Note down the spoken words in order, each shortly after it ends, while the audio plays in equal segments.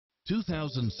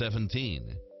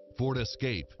2017 Ford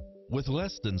Escape with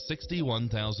less than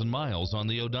 61,000 miles on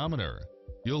the odometer.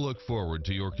 You'll look forward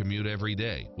to your commute every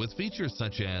day with features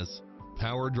such as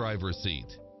power driver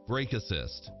seat, brake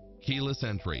assist, keyless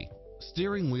entry,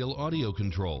 steering wheel audio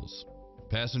controls,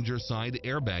 passenger side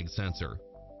airbag sensor,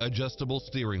 adjustable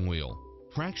steering wheel,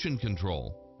 traction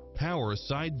control, power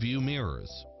side view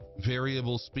mirrors,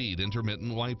 variable speed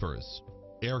intermittent wipers,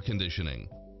 air conditioning,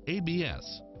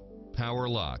 ABS, power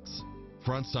locks,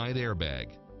 front side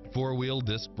airbag, four-wheel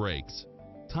disc brakes,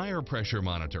 tire pressure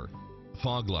monitor,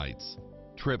 fog lights,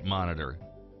 trip monitor,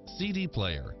 CD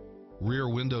player, rear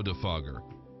window defogger,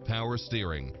 power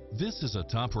steering. This is a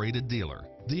top-rated dealer.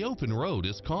 The open road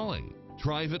is calling.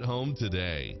 Drive it home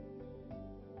today.